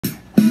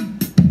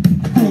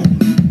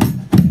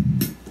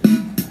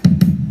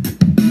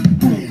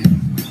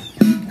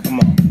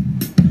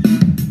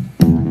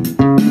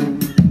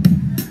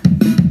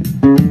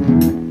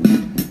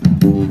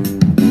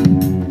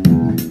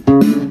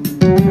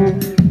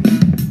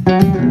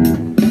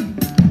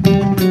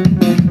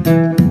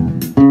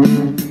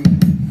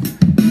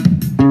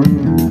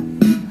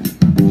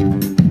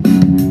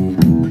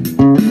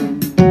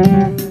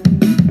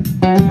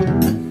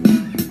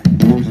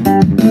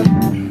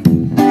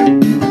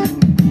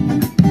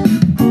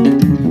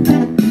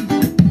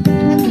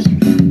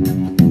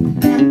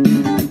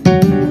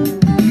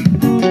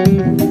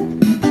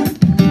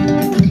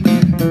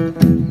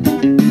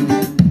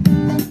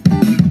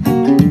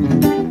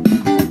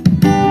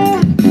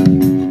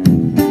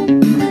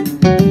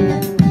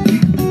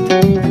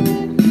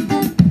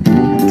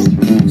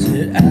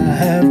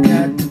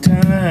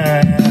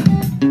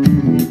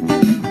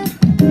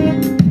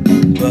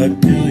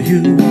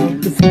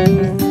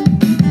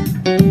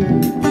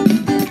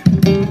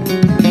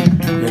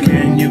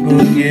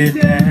get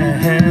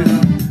down.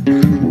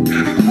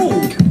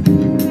 Ooh.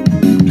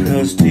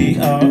 Cause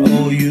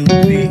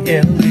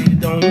T-R-O-U-B-L-E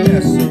don't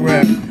mess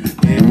around.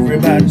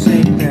 Everybody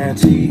say now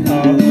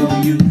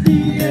T-R-O-U-B-L-E,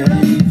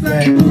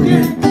 Flat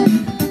Boogie.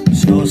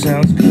 Sure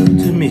sounds good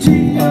to me.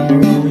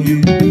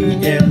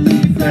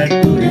 T-R-O-U-B-L-E, Flat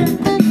Boogie.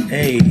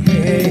 Hey,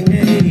 hey,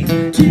 hey.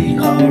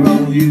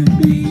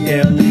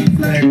 T-R-O-U-B-L-E,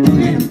 Flat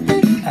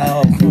Boogie.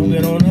 I'll funk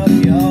it on up,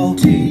 y'all.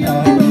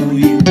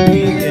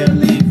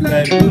 T-R-O-U-B-L-E,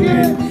 Flat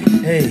Boogie.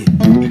 Hey,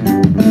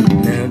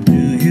 now do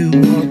you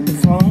want the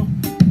funk?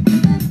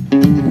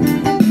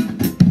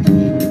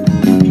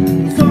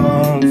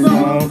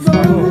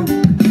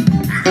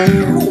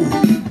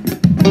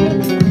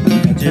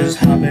 Just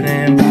hopping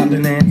and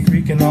bopping and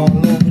freaking all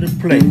over the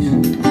place.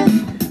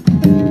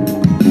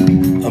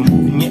 I'm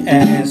moving your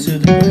ass to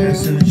the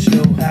grass to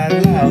show how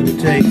loud it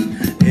takes.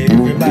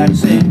 Everybody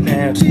say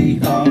now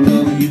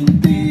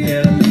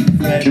T-R-O-U-B-L-E,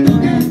 Flat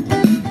Boogie.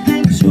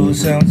 Sure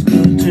sounds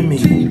good to me.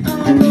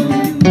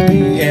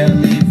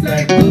 T-R-O-U-B-L-E,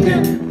 Flat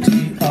Boogie.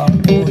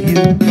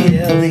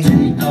 T-R-O-U-B-L-E,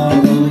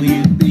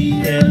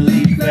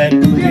 T-R-O-U-B-L-E, Flat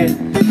Boogie.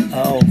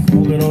 Oh,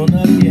 funk it on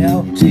up,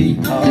 y'all.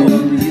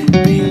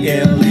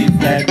 T-R-O-U-B-L-E,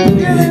 Flat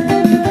Boogie.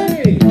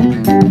 Hey.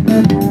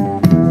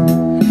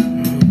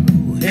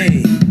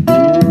 Hey,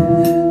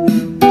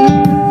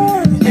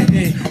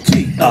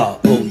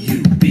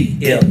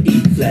 T-R-O-U-B-L-E,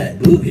 Flat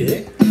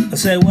Boogie. I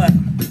say what?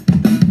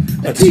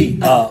 A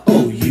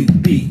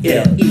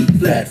T-R-O-U-B-L-E,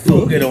 Flat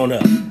Funk it on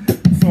up.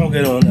 Funk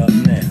it on up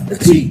now. A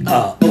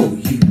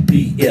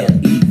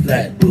T-R-O-U-B-L-E,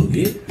 Flat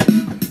Boogie.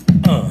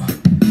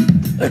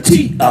 A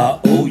T-R-O-U-B-L-E,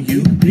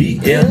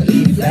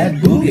 Flat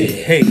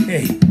Boogie. Hey,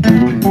 hey.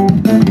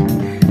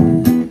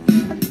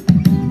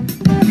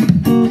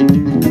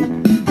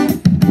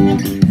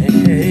 Hey,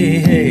 hey,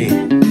 hey.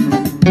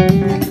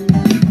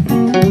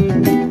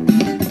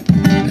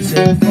 I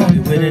said funk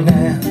it with it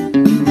now.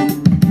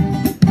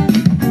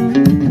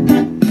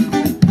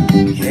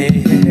 Hey,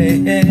 hey,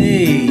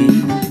 hey.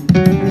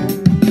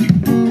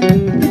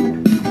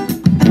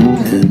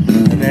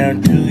 Now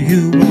do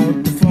you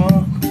want the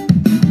funk?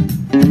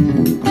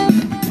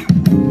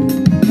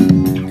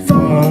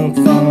 Funk,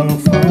 funk,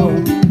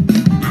 funk.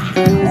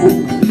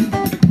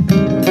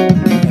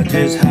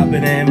 Just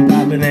hopping and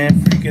bopping and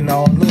freaking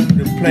all over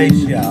the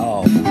place,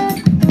 y'all.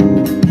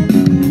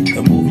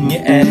 I'm moving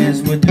your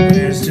ass with the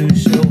grass to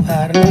show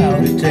how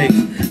loud it takes.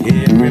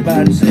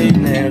 Everybody say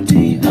now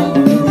T-R-O-U-B-L-E,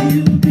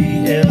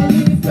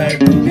 Flat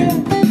Boogie.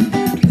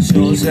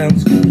 Sure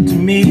sounds good to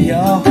me,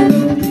 y'all.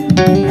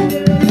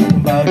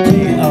 About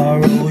T-R-O-U-B-L-E,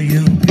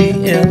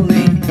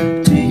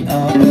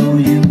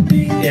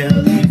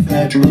 T-R-O-U-B-L-E,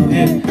 Flat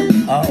Boogie.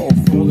 Oh,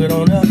 funk it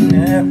on up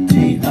now.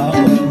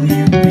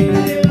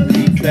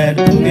 T-R-O-U-B-L-E, Flat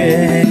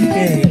Boogie.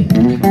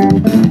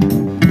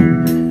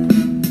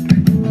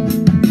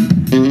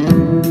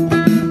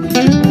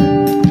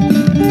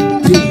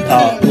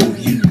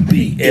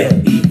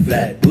 T-R-O-U-B-L-E,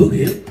 Flat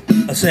Boogie.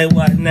 I say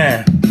what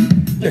now?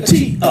 The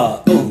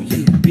T-R-O-U-B-L-E,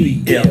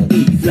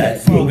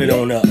 Flat. Funk it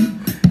on up.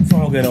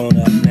 Funk it on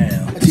up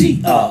now.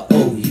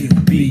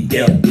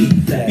 T-R-O-U-B-L-E,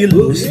 Flat. You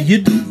listen,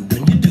 you do it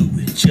when you do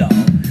it, y'all.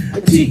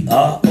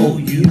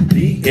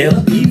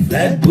 T-R-O-U-B-L-E,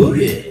 Flat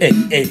Boogie. Hey,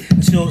 hey,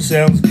 sure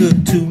sounds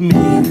good to me.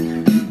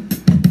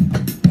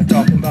 I'm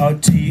talking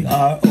about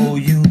T-R-O-U-B-L-E.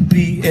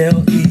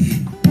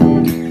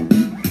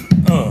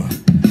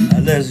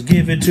 Let's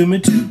give it to me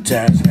 2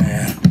 times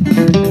now.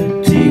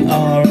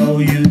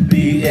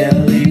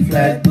 T-R-O-U-B-L-E,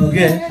 Flat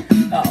Boogie.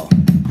 Oh,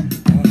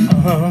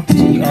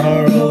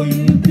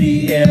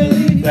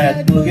 T-R-O-U-B-L-E,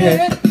 Flat Boogie.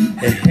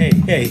 Hey, hey,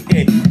 hey,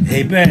 hey,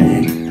 hey,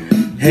 bang.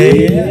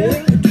 Hey,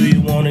 yeah. Do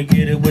you want to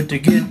get it with the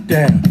get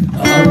down?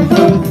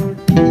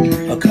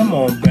 Come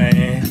on,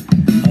 bang.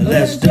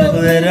 Let's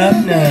double it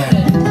up now.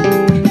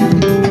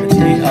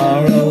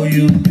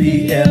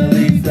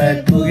 T-R-O-U-B-L-E,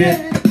 Flat Boogie.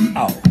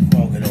 Oh,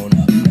 funk it on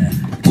up now.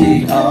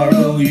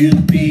 T-R-O-U-B-L-E,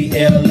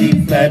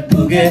 Flat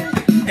Boogie.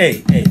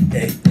 Hey, hey,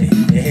 hey, hey,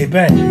 hey, hey,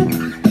 bang.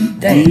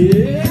 Damn.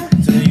 Yeah.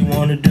 So you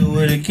want to do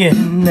it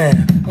again now?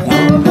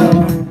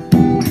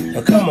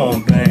 Come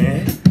on,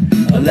 bang.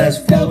 Let's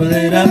double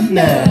it up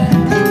now.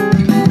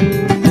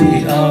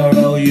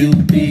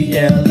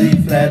 T-R-O-U-B-L-E,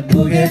 Flat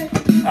Boogie.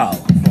 Oh,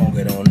 funk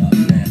it on up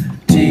now.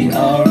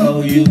 T-R-O-U-B-L-E,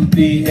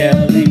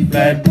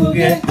 Flat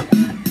Boogie.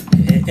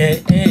 Hey,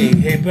 hey, hey,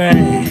 hey,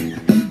 bang.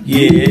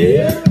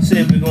 Yeah.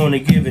 Said we're gonna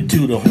give it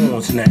to the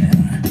horns now.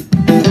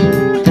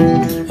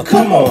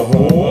 Come on,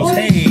 horns.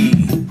 Hey.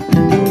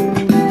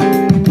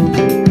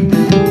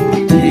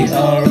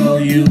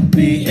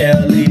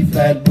 T-R-O-U-B-L-E,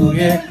 Flat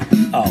Boogie.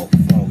 Oh,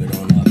 funk it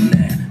on up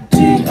now.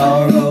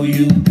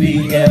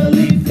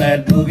 T-R-O-U-B-L-E,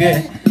 Flat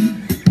Boogie.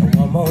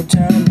 One more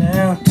time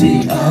now.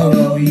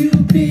 T-R-O-U-B-L-E,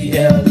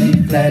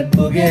 Flat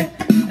Boogie.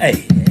 Hey,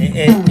 hey,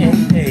 hey, hey,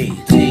 hey.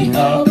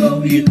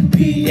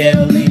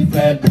 T-R-O-U-B-L-E,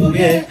 Flat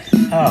Boogie.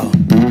 Oh.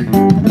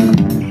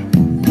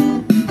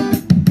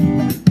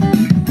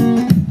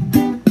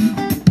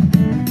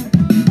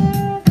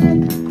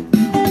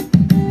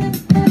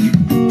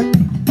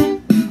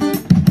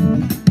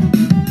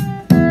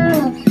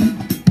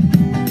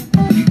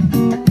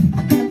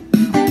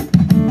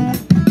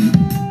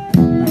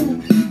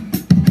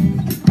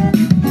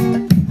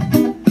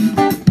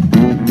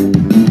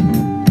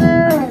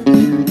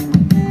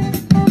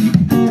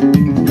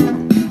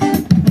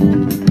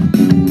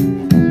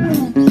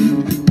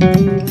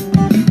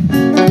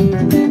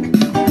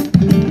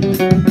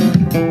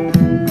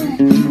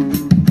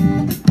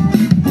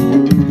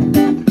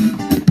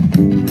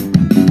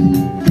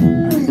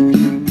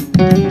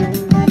 Boogie.